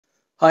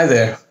Hi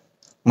there.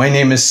 My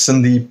name is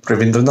Sandeep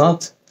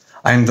Ravindranath.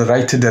 I am the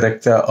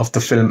writer-director of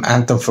the film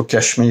Anthem for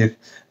Kashmir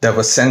that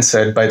was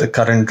censored by the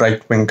current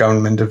right-wing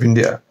government of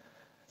India.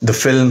 The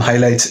film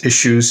highlights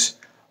issues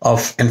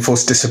of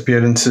enforced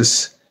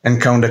disappearances,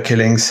 encounter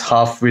killings,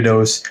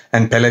 half-widows,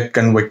 and pellet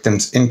gun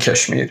victims in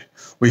Kashmir.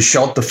 We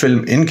shot the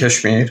film in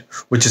Kashmir,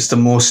 which is the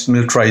most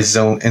militarized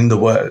zone in the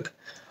world.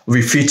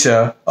 We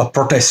feature a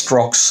protest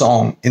rock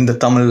song in the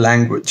Tamil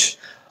language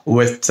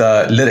with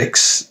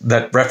lyrics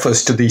that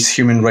refers to these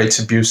human rights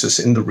abuses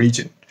in the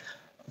region.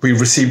 We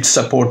received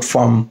support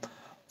from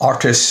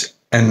artists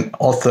and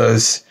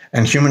authors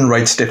and human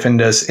rights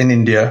defenders in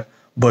India,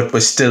 but were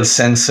still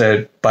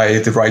censored by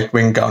the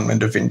right-wing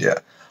government of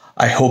India.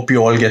 I hope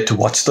you all get to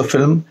watch the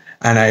film,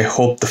 and I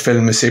hope the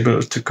film is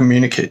able to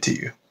communicate to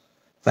you.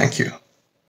 Thank you.